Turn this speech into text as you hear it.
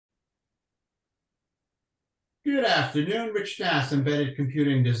Good afternoon, Rich Nass, Embedded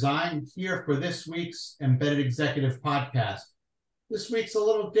Computing Design, here for this week's Embedded Executive Podcast. This week's a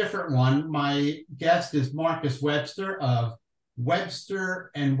little different one. My guest is Marcus Webster of Webster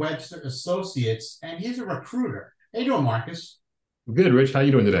and Webster Associates, and he's a recruiter. How you doing, Marcus? Good, Rich. How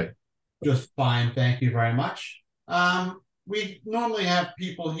you doing today? Just fine, thank you very much. We normally have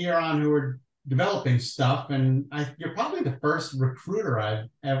people here on who are developing stuff, and you're probably the first recruiter I've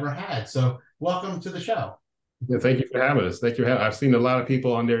ever had. So welcome to the show. Yeah, thank you for having us. Thank you. I've seen a lot of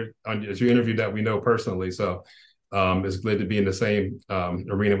people on there as you interviewed that we know personally. So it's good to be in the same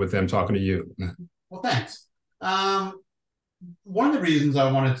arena with them talking to you. Well, thanks. One of the reasons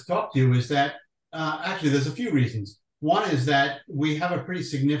I wanted to talk to you is that actually there's a few reasons. One is that we have a pretty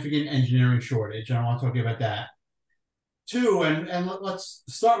significant engineering shortage, and I want to talk to you about that. Two, and let's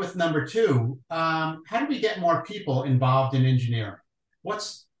start with number two. How do we get more people involved in engineering?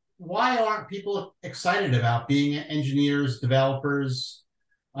 Why aren't people excited about being engineers, developers,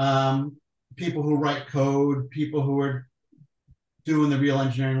 people who write code, people who are doing the real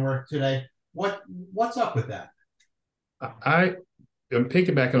engineering work today? What's up with that? I am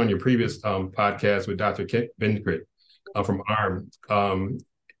piggybacking on your previous podcast with Dr. Kent Bendgrit from ARM.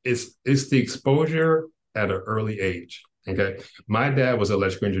 It's the exposure at an early age. Okay, my dad was an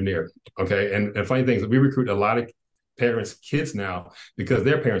electrical engineer. Okay, and funny things, we recruit a lot of parents' kids now because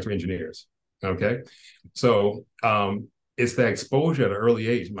their parents were engineers. Okay, so it's that exposure at an early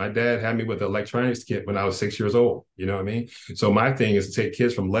age. My dad had me with an electronics kit when I was 6 years old. You know what I mean? So my thing is to take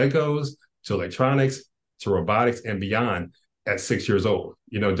kids from Legos to electronics to robotics and beyond at 6 years old.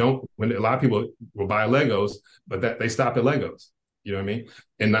 You know, don't when a lot of people will buy Legos, but that they stop at Legos. You know what I mean?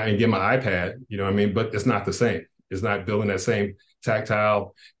 And get my iPad. You know what I mean? But it's not the same. It's not building that same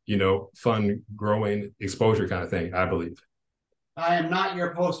tactile, fun, growing exposure kind of thing, I believe. I am not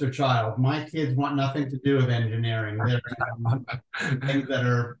your poster child. My kids want nothing to do with engineering. They're things that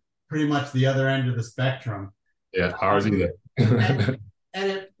are pretty much the other end of the spectrum. Yeah, ours either. and, and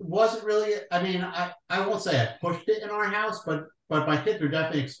it wasn't really, I mean, I won't say I pushed it in our house, but my kids were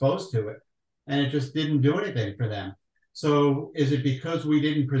definitely exposed to it, and it just didn't do anything for them. So is it because we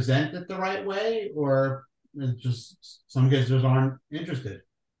didn't present it the right way, or just some kids just aren't interested?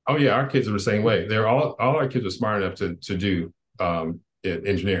 Oh yeah, our kids are the same way. They're all our kids are smart enough to do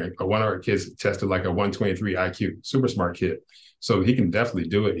engineering. One of our kids tested like a 123 IQ, super smart kid. So he can definitely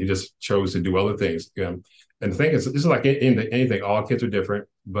do it. He just chose to do other things. And the thing is, it's like in anything, all kids are different,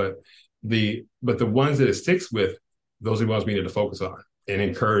 but the ones that it sticks with, those are the ones we need to focus on and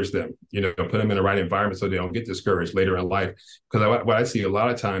encourage them, put them in the right environment so they don't get discouraged later in life. Because what I see a lot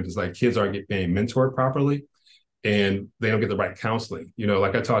of times is like kids aren't being mentored properly and they don't get the right counseling.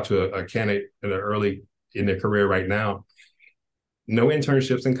 Like I talked to a candidate early in their career right now, no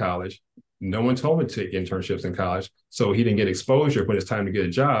internships in college. No one told him to take internships in college. So he didn't get exposure when it's time to get a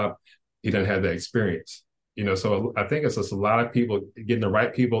job. He didn't have that experience. So I think it's just a lot of people getting the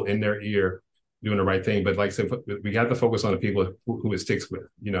right people in their ear, doing the right thing. But like I said, we got to focus on the people who it sticks with,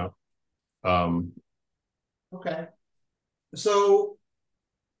 Okay. So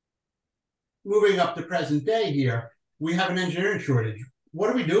moving up to present day here, we have an engineering shortage. What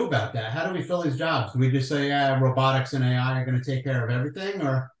do we do about that? How do we fill these jobs? Do we just say, robotics and AI are going to take care of everything?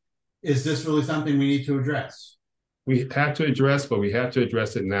 Or is this really something we need to address? We have to address, but we have to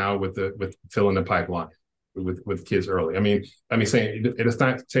address it now with filling the pipeline with kids early. I mean, saying it's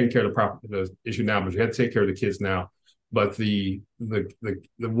not taking care of the issue now, but you have to take care of the kids now. But the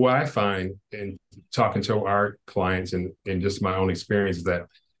what I find in talking to our clients and just my own experience is that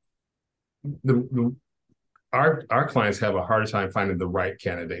our clients have a harder time finding the right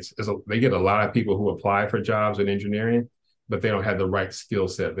candidates. They get a lot of people who apply for jobs in engineering, but they don't have the right skill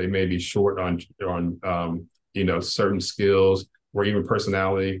set. They may be short on certain skills or even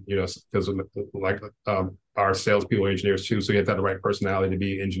personality, because like our salespeople are engineers too. So you have to have the right personality to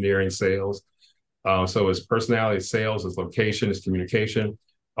be engineering sales. So it's personality, sales, it's location, it's communication.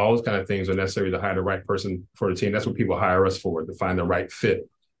 All those kind of things are necessary to hire the right person for the team. That's what people hire us for, to find the right fit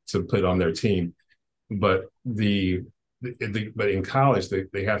to put on their team. But but in college,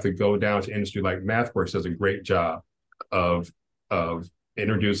 they have to go down to industry. Like MathWorks does a great job of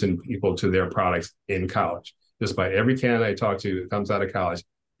introducing people to their products in college. Just by every candidate I talk to that comes out of college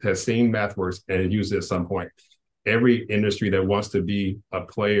has seen MathWorks and used it at some point. Every industry that wants to be a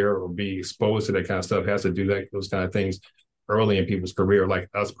player or be exposed to that kind of stuff has to do those kind of things early in people's career. Like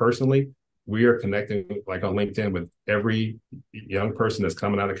us personally, we are connecting like on LinkedIn with every young person that's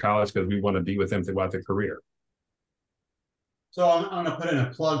coming out of college because we want to be with them throughout their career. So I'm going to put in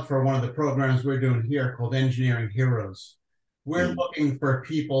a plug for one of the programs we're doing here called Engineering Heroes. We're looking for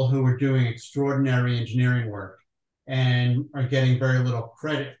people who are doing extraordinary engineering work and are getting very little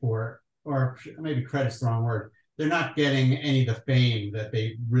credit for it, or maybe credit's the wrong word. They're not getting any of the fame that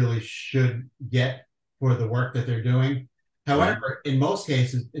they really should get for the work that they're doing. However, in most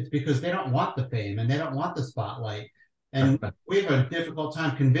cases, it's because they don't want the fame and they don't want the spotlight. And we have a difficult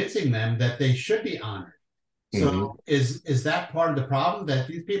time convincing them that they should be honored. So Mhm. is that part of the problem, that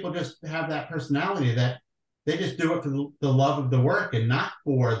these people just have that personality that they just do it for the love of the work and not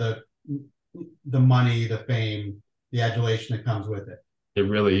for the money, the fame, the adulation that comes with it? It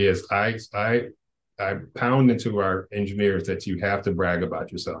really is. I pound into our engineers that you have to brag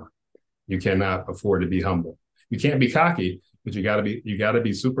about yourself. You cannot afford to be humble. You can't be cocky, but you got to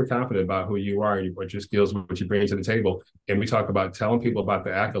be super confident about who you are and what your skills, what you bring to the table. And we talk about telling people about the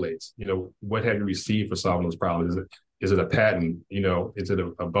accolades. What have you received for solving those problems? Is it a patent? Is it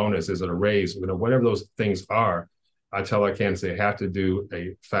a bonus? Is it a raise? Whatever those things are, I tell our candidates they have to do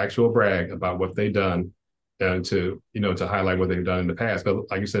a factual brag about what they've done and to highlight what they've done in the past. But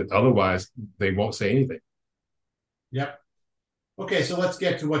like you said, otherwise they won't say anything. Yep. Okay, so let's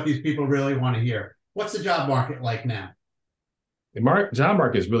get to what these people really want to hear. What's the job market like now? The job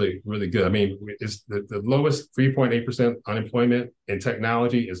market is really, really good. I mean, it's the lowest 3.8% unemployment in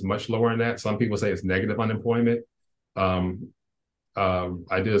technology is much lower than that. Some people say it's negative unemployment. Um,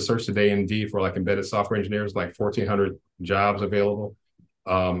 I did a search today in Indeed for like embedded software engineers, like 1,400 jobs available.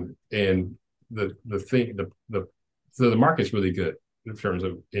 And the market's really good in terms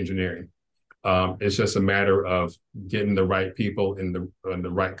of engineering. It's just a matter of getting the right people in the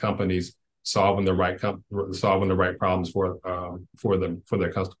right companies, solving the right problems for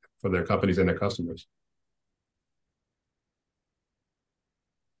their companies and their customers.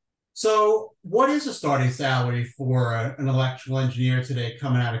 So, what is a starting salary for an electrical engineer today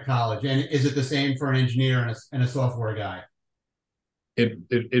coming out of college? And is it the same for an engineer and a software guy? It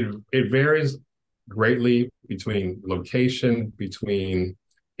varies greatly between location, between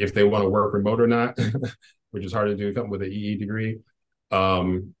if they want to work remote or not, which is hard to do with an EE degree.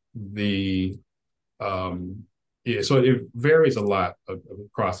 The Yeah, so it varies a lot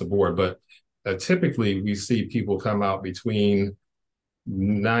across the board, but typically we see people come out between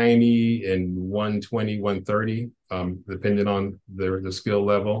 90 and 120, 130, depending on the skill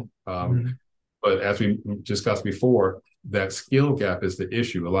level. Mhm. But as we discussed before, that skill gap is the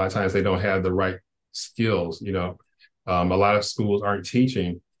issue. A lot of times they don't have the right skills. A lot of schools aren't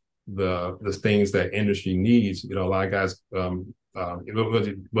teaching the things that industry needs. A lot of guys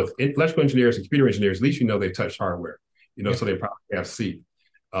with electrical engineers and computer engineers, at least they've touched hardware. Yeah. So they probably have C.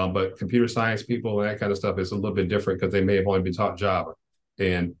 But computer science people and that kind of stuff is a little bit different because they may have only been taught Java,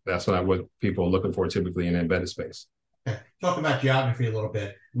 and that's not what people are looking for typically in embedded space. Okay. Talk about geography a little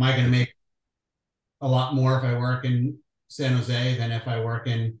bit. Am I going to make a lot more if I work in San Jose than if I work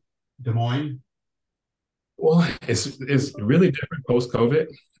in Des Moines? Well, it's really different post COVID.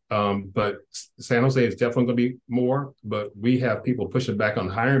 But San Jose is definitely going to be more. But we have people pushing back on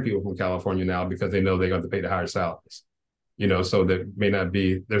hiring people from California now because they know they're going to pay the higher salaries. So that may not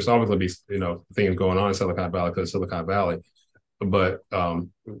be. There's always going to be things going on in Silicon Valley because Silicon Valley, but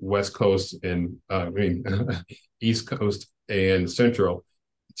West Coast and East Coast and Central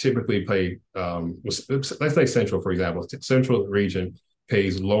typically pay. Let's say Central, for example. Central region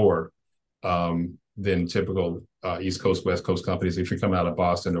pays lower than typical East Coast, West Coast companies if you come out of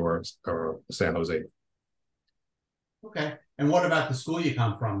Boston or San Jose. Okay. And what about the school you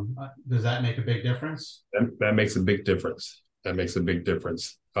come from? Does that make a big difference? That makes a big difference. That makes a big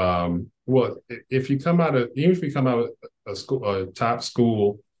difference. Well, if you come out of a top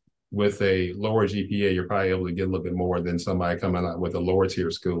school with a lower GPA, you're probably able to get a little bit more than somebody coming out with a lower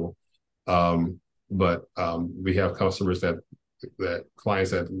tier school. But we have customers that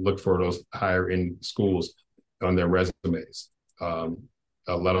clients that look for those higher end schools on their resumes. A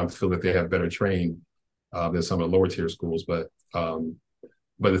lot of them feel that they have better training than some of the lower tier schools. But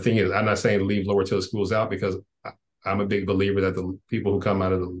the thing is, I'm not saying to leave lower tier schools out because I'm a big believer that the people who come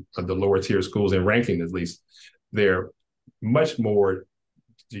out of the lower tier schools in ranking, at least, they're much more,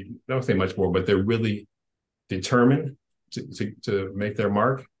 I don't say much more, but they're really determined to make their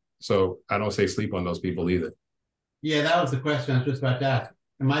mark. So I don't say sleep on those people either. Yeah, that was the question I was just about to ask.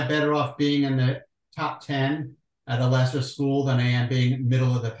 Am I better off being in the top 10 at a lesser school than I am being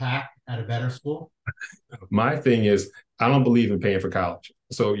middle of the pack at a better school? My thing is, I don't believe in paying for college.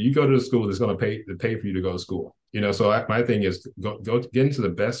 So you go to the school that's going to pay for you to go to school. So my thing is go get into the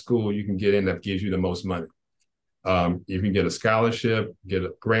best school you can get in that gives you the most money. You can get a scholarship, get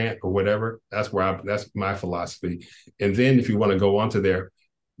a grant or whatever. That's my philosophy. And then if you want to go on to there,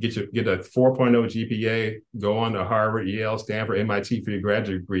 get a 4.0 GPA, go on to Harvard, Yale, Stanford, MIT for your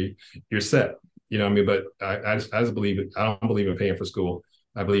graduate degree, you're set. You know what I mean? But I just believe it. I don't believe in paying for school.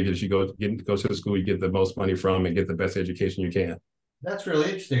 I believe that you go to the school you get the most money from and get the best education you can. That's really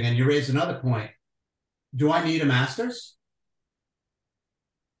interesting. And you raise another point. Do I need a master's?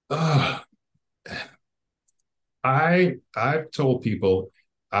 Uh, I've told people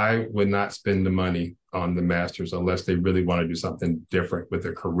I would not spend the money on the masters unless they really want to do something different with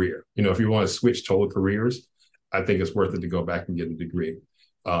their career. You know, if you want to switch total careers, I think it's worth it to go back and get a degree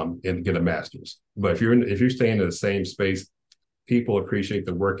and get a master's. But if you're staying in the same space, people appreciate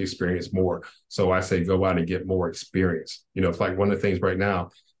the work experience more. So I say go out and get more experience. You know, it's like one of the things right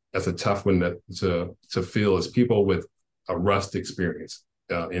now that's a tough one to fill is people with a Rust experience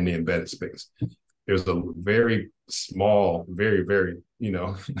in the embedded space. There's a very small, very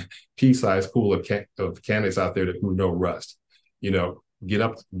pea-sized pool of candidates out there who know Rust. You know, get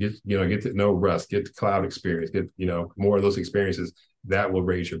to know Rust, get the cloud experience, get more of those experiences that will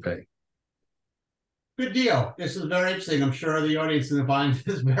raise your pay. Good deal. This is very interesting. I'm sure the audience will find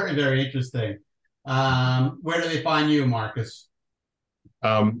this very, very interesting. Where do they find you, Marcus?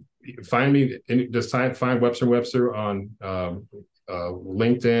 Find me just find Webster Webster on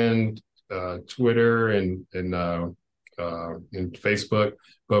LinkedIn, Twitter, and Facebook.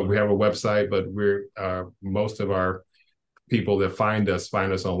 But we have a website. But we're most of our people that find us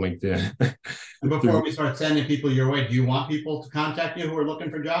on LinkedIn. And before we start sending people your way, do you want people to contact you who are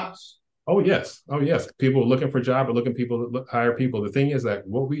looking for jobs? Oh yes. People are looking for a job, or looking people to hire people. The thing is that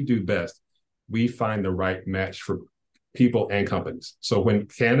what we do best, we find the right match for people and companies. So when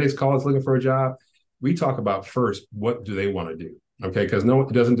candidates call us looking for a job, we talk about first what do they want to do. Okay, because no,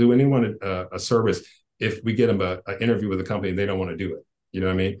 it doesn't do anyone a service if we get them an interview with a company and they don't want to do it. You know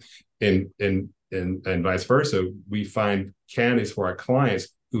what I mean? And vice versa. We find candidates for our clients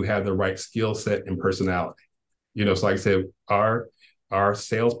who have the right skill set and personality. You know, so like I said, our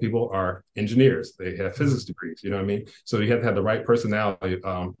salespeople are engineers. They have physics degrees. You know what I mean? So you have to have the right personality.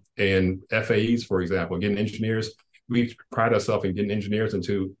 And FAEs, for example, getting engineers, we pride ourselves in getting engineers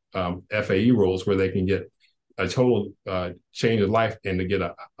into FAE roles where they can get a total change of life and to get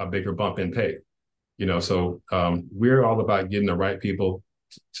a bigger bump in pay. You know, so we're all about getting the right people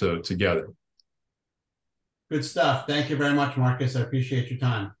together. Good stuff. Thank you very much, Marcus. I appreciate your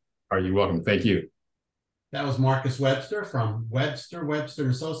time. Are you welcome? Thank you. That was Marcus Webster from Webster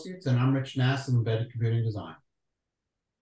Associates, and I'm Rich Nass of Embedded Computing Design.